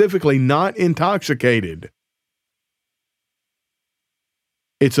 specifically not intoxicated.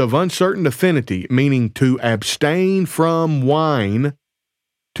 It's of uncertain affinity, meaning to abstain from wine,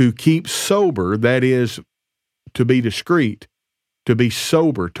 to keep sober, that is, to be discreet, to be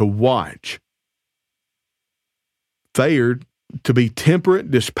sober, to watch. Third, to be temperate,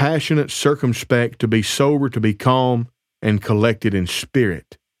 dispassionate, circumspect, to be sober, to be calm, and collected in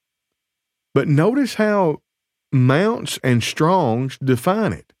spirit. But notice how Mounce and Strong's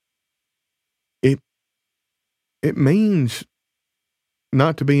define it. It means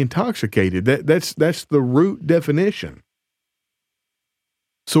not to be intoxicated. That's the root definition.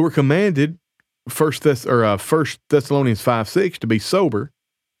 So we're commanded, 1 Thessalonians 5:6, to be sober.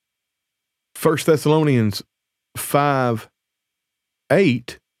 1 Thessalonians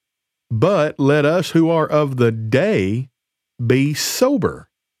 5:8, but let us who are of the day be sober,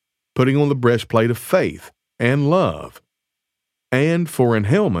 putting on the breastplate of faith and love, and for an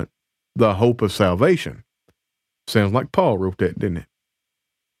helmet, the hope of salvation. Sounds like Paul wrote that, didn't it?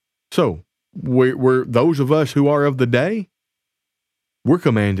 So, we're those of us who are of the day, we're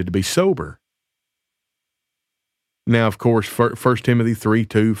commanded to be sober. Now, of course, 1 Timothy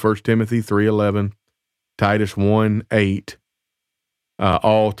 3:2, 1 Timothy 3:11, Titus 1:8,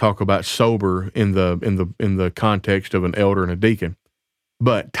 all talk about sober in the context of an elder and a deacon.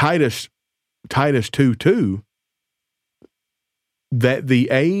 But Titus 2:2, that the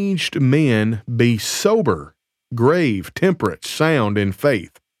aged men be sober, grave, temperate, sound in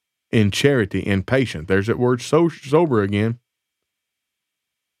faith, in charity, and patient. There's that word sober again.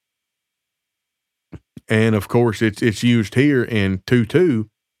 And of course, it's used here in 2:2.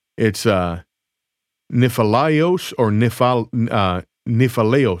 It's Niphalaios or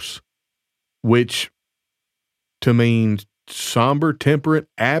Niphalaios, which to mean somber, temperate,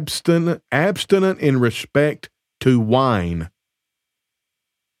 abstinent in respect to wine.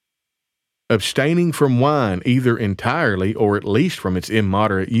 Abstaining from wine, either entirely or at least from its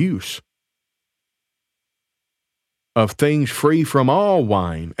immoderate use. Of things free from all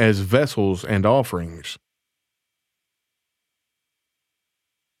wine, as vessels and offerings.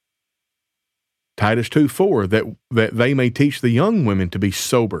 Titus 2:4, that they may teach the young women to be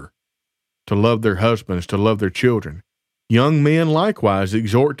sober, to love their husbands, to love their children. Young men likewise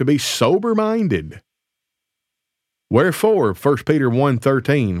exhort to be sober-minded. Wherefore, 1 Peter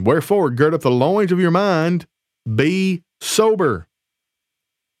 1:13, wherefore gird up the loins of your mind, be sober.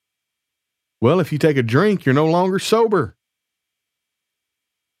 Well, if you take a drink, you're no longer sober.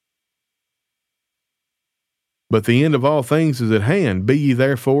 But the end of all things is at hand. Be ye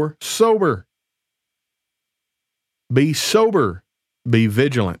therefore sober. Be sober, be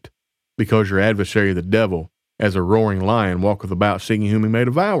vigilant, because your adversary the devil, as a roaring lion, walketh about seeking whom he may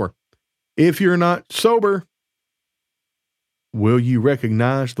devour. If you're not sober, will you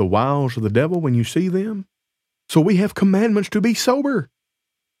recognize the wiles of the devil when you see them? So we have commandments to be sober.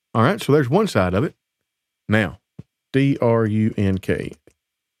 All right, so there's one side of it. Now, D-R-U-N-K.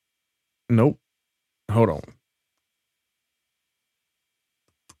 Nope. Hold on.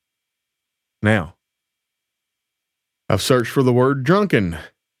 Now, I've searched for the word drunken.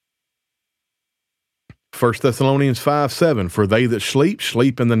 1 Thessalonians 5:7, for they that sleep,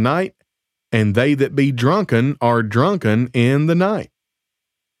 sleep in the night, and they that be drunken are drunken in the night.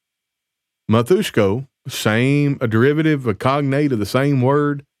 Mathusko, a derivative, a cognate of the same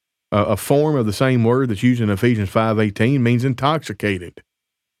word, a form of the same word that's used in Ephesians 5:18, means intoxicated.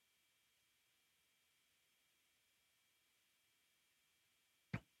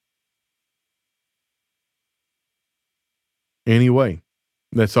 Anyway,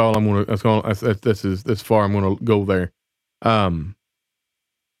 that's all I'm going to, that's far I'm going to go there.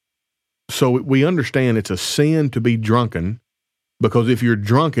 So we understand it's a sin to be drunken, because if you're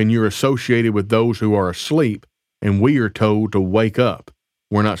drunken, you're associated with those who are asleep, and we are told to wake up.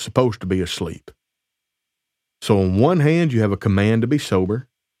 We're not supposed to be asleep. So on one hand, you have a command to be sober,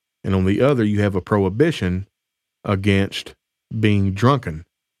 and on the other, you have a prohibition against being drunken.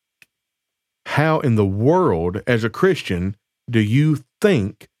 How in the world, as a Christian, do you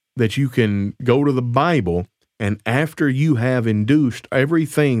think that you can go to the Bible, and after you have induced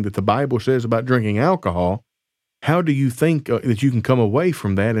everything that the Bible says about drinking alcohol, how do you think that you can come away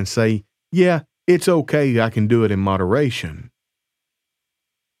from that and say, yeah, it's okay, I can do it in moderation?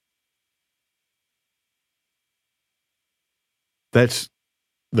 That's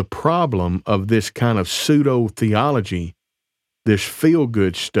the problem of this kind of pseudo theology, this feel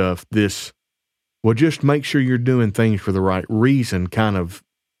good stuff, this, well, just make sure you're doing things for the right reason kind of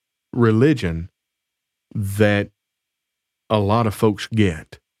religion that a lot of folks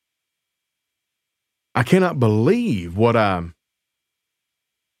get. I cannot believe what I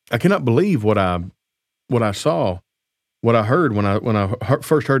saw, what I heard when I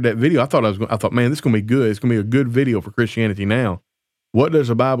first heard that video. I thought, man, this is going to be good. It's going to be a good video for Christianity Now. What does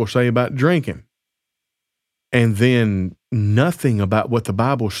the Bible say about drinking? And then nothing about what the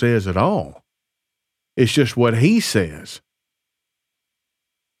Bible says at all. It's just what he says.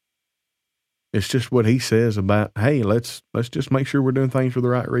 It's just what he says about, hey, let's just make sure we're doing things for the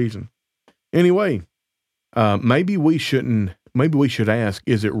right reason. Anyway, maybe we should ask,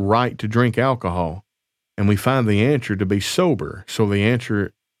 is it right to drink alcohol? And we find the answer to be sober. So the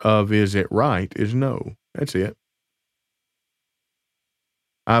answer of is it right is no. That's it.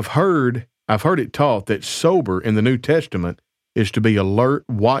 I've heard it taught that sober in the New Testament is to be alert,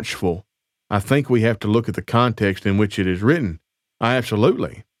 watchful. I think we have to look at the context in which it is written.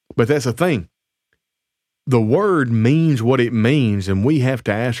 Absolutely. But that's the thing. The word means what it means, and we have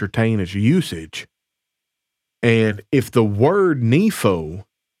to ascertain its usage. And if the word nepho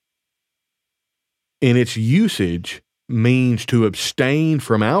in its usage means to abstain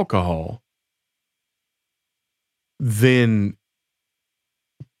from alcohol, then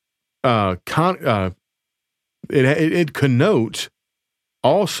it connotes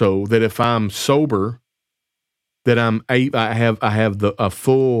also that if I'm sober, that I'm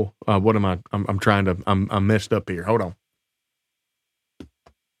messed up here. Hold on.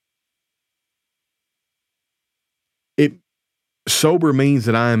 Sober means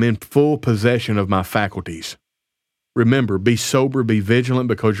that I am in full possession of my faculties. Remember, be sober, be vigilant,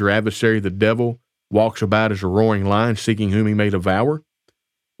 because your adversary, the devil, walks about as a roaring lion, seeking whom he may devour.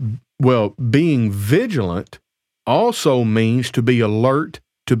 Well, being vigilant also means to be alert,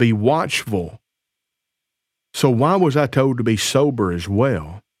 to be watchful. So why was I told to be sober as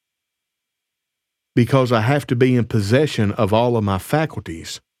well? Because I have to be in possession of all of my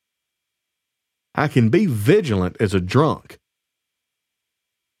faculties. I can be vigilant as a drunk.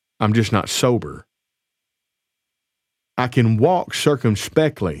 I'm just not sober. I can walk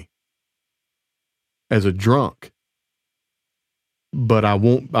circumspectly as a drunk, but I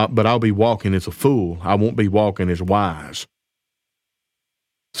won't. But I'll be walking as a fool. I won't be walking as wise.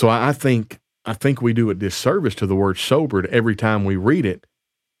 So I think we do a disservice to the word sobered every time we read it.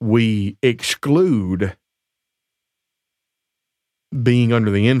 We exclude being under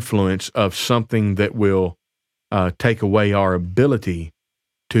the influence of something that will take away our ability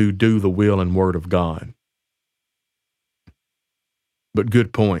to do the will and word of God. But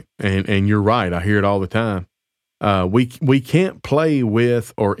good point, and you're right. I hear it all the time. We can't play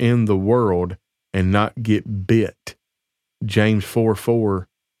with or in the world and not get bit. James 4:4,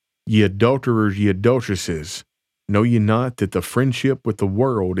 ye adulterers, ye adulteresses, know ye not that the friendship with the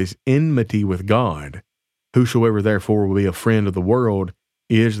world is enmity with God? Whosoever therefore will be a friend of the world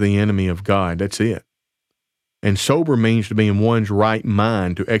is the enemy of God. That's it. And sober means to be in one's right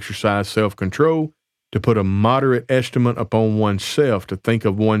mind, to exercise self-control, to put a moderate estimate upon oneself, to think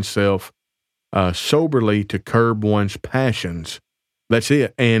of oneself soberly, to curb one's passions. That's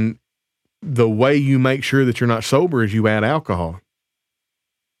it. And the way you make sure that you're not sober is you add alcohol.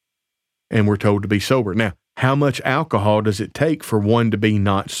 And we're told to be sober. Now, how much alcohol does it take for one to be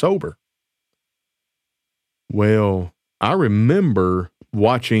not sober? Well, I remember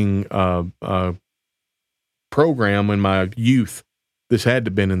watching a program in my youth. This had to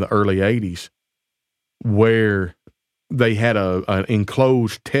have been in the early 80s, where they had an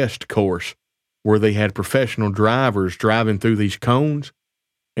enclosed test course where they had professional drivers driving through these cones,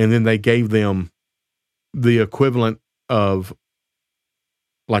 and then they gave them the equivalent of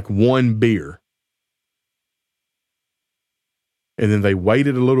like one beer. And then they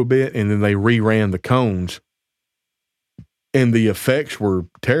waited a little bit, and then they reran the cones. And the effects were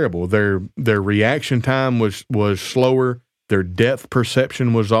terrible. Their reaction time was slower. Their depth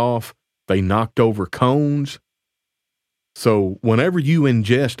perception was off. They knocked over cones. So whenever you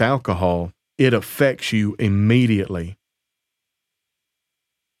ingest alcohol, it affects you immediately.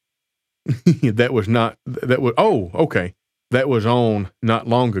 Okay. That was on not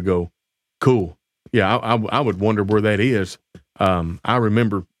long ago. Cool. Yeah, I would wonder where that is. I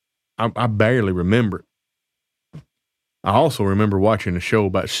remember, I barely remember it. I also remember watching a show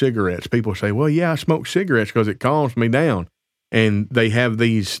about cigarettes. People say, well, yeah, I smoke cigarettes because it calms me down. And they had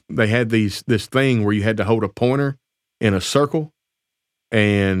this thing where you had to hold a pointer in a circle.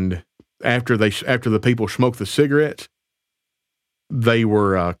 And after the people smoked the cigarettes, they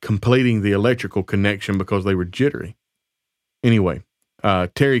were completing the electrical connection because they were jittery. Anyway,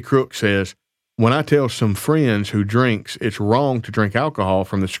 Terry Crook says, when I tell some friends who drinks it's wrong to drink alcohol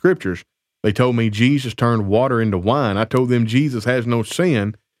from the scriptures, they told me Jesus turned water into wine. I told them Jesus has no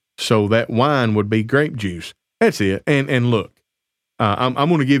sin, so that wine would be grape juice. That's it. And look, I'm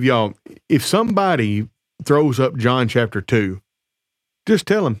going to give y'all, if somebody throws up John chapter 2, just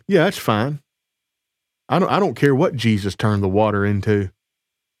tell them, yeah, that's fine. I don't care what Jesus turned the water into.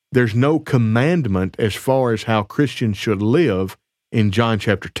 There's no commandment as far as how Christians should live in John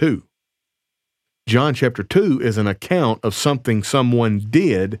chapter 2. John chapter 2 is an account of something someone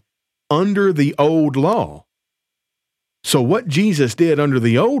did under the old law. So what Jesus did under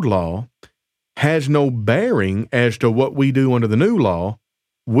the old law has no bearing as to what we do under the new law.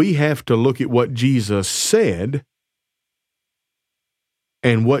 We have to look at what Jesus said,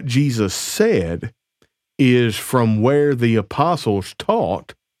 and what Jesus said is from where the apostles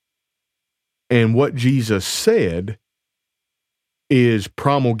taught, and what Jesus said is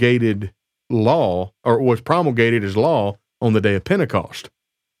promulgated law, or was promulgated as law on the day of Pentecost.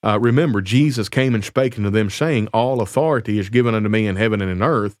 Remember, Jesus came and spake unto them, saying, all authority is given unto me in heaven and in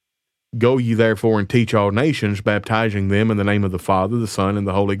earth. Go ye therefore and teach all nations, baptizing them in the name of the Father, the Son, and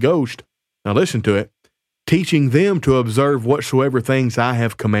the Holy Ghost. Now listen to it. Teaching them to observe whatsoever things I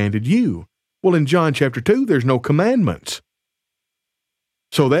have commanded you. Well, in John chapter 2, there's no commandments.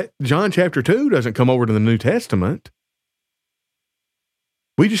 So that John chapter 2 doesn't come over to the New Testament.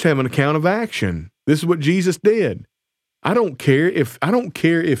 We just have an account of action. This is what Jesus did. I don't care if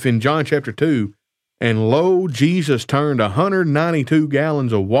in John chapter 2, and lo, Jesus turned 192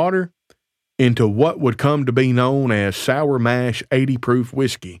 gallons of water into what would come to be known as sour mash 80 proof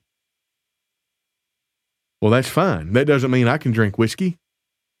whiskey. Well, that's fine. That doesn't mean I can drink whiskey.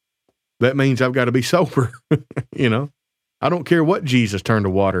 That means I've got to be sober. I don't care what Jesus turned the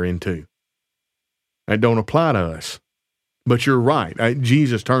water into. That don't apply to us. But you're right.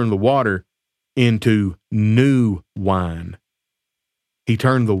 Jesus turned the water into new wine. He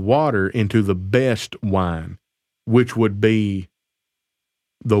turned the water into the best wine, which would be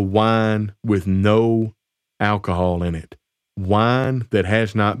the wine with no alcohol in it. Wine that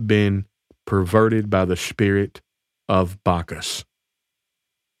has not been perverted by the spirit of Bacchus.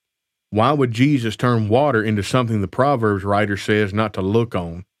 Why would Jesus turn water into something the Proverbs writer says not to look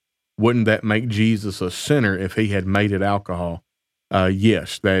on? Wouldn't that make Jesus a sinner if he had made it alcohol?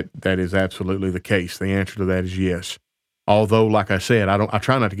 Yes, that is absolutely the case. The answer to that is yes. Although, like I said, I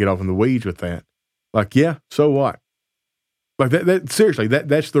try not to get off in the weeds with that. Like, yeah, so what? Like that seriously,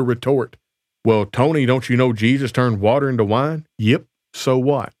 that's the retort. Well, Tony, don't you know Jesus turned water into wine? Yep, so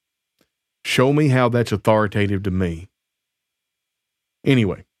what? Show me how that's authoritative to me.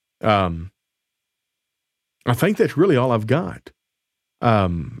 Anyway, I think that's really all I've got. I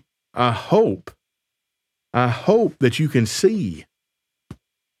hope that you can see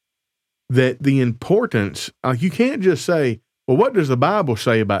that the importance, you can't just say, well, what does the Bible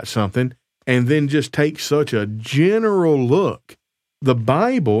say about something, and then just take such a general look. The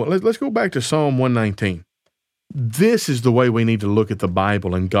Bible, let's go back to Psalm 119. This is the way we need to look at the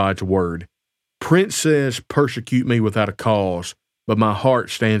Bible and God's Word. Prince says, persecute me without a cause, but my heart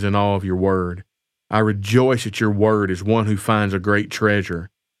stands in awe of your word. I rejoice at your word as one who finds a great treasure.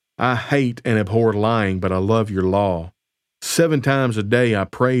 I hate and abhor lying, but I love your law. 7 times a day I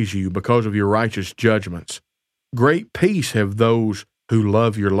praise you because of your righteous judgments. Great peace have those who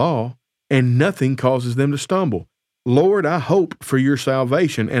love your law, and nothing causes them to stumble. Lord, I hope for your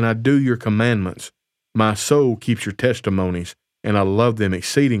salvation, and I do your commandments. My soul keeps your testimonies, and I love them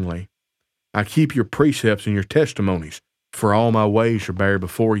exceedingly. I keep your precepts and your testimonies, for all my ways are bare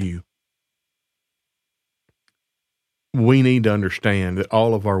before you. We need to understand that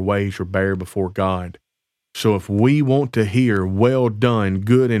all of our ways are bare before God. So if we want to hear, well done,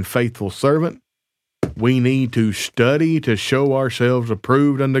 good and faithful servant, we need to study to show ourselves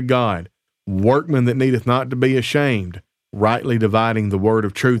approved unto God, workmen that needeth not to be ashamed, rightly dividing the word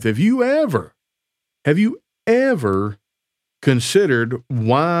of truth. Have you ever considered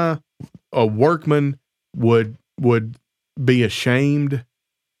why a workman would be ashamed?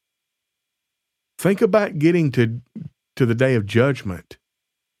 Think about getting to the day of judgment,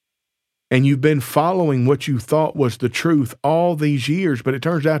 and you've been following what you thought was the truth all these years, but it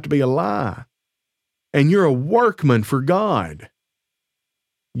turns out to be a lie, and you're a workman for God.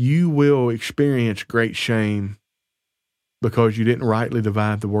 You will experience great shame because you didn't rightly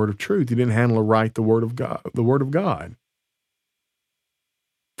divide the word of truth. You didn't handle right the word of God.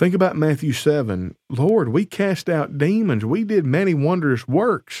 Think about Matthew 7. Lord, we cast out demons. We did many wondrous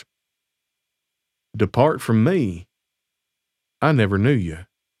works. Depart from me. I never knew you.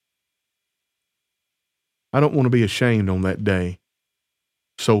 I don't want to be ashamed on that day.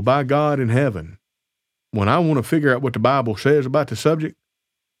 So by God in heaven, when I want to figure out what the Bible says about the subject,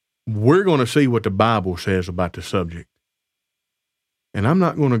 we're going to see what the Bible says about the subject. And I'm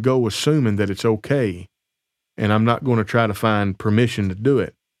not going to go assuming that it's okay, and I'm not going to try to find permission to do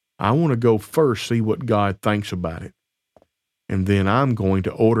it. I want to go first, see what God thinks about it. And then I'm going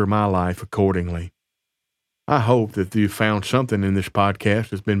to order my life accordingly. I hope that you found something in this podcast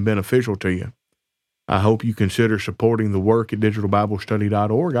that's been beneficial to you. I hope you consider supporting the work at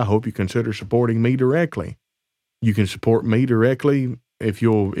digitalbiblestudy.org. I hope you consider supporting me directly. You can support me directly if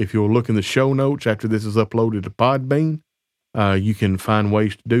you'll look in the show notes after this is uploaded to Podbean. You can find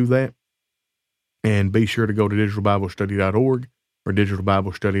ways to do that. And be sure to go to digitalbiblestudy.org or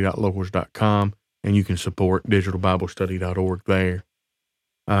digitalbiblestudy.locals.com, and you can support digitalbiblestudy.org there.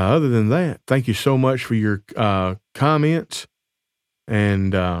 Other than that, thank you so much for your comments.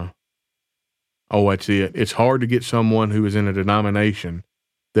 And, that's it. It's hard to get someone who is in a denomination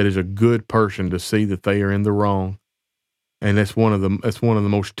that is a good person to see that they are in the wrong. And that's one of the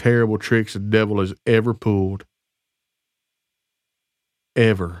most terrible tricks the devil has ever pulled.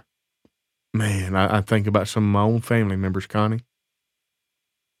 Ever. Man, I think about some of my own family members, Connie.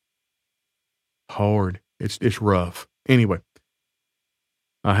 Hard. It's rough. Anyway,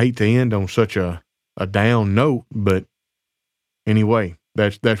 I hate to end on such a down note, but anyway,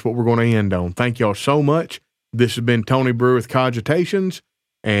 that's what we're going to end on. Thank y'all so much. This has been Tony Brewer with Cogitations,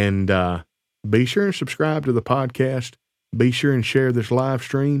 and be sure and subscribe to the podcast. Be sure and share this live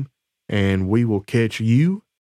stream, and we will catch you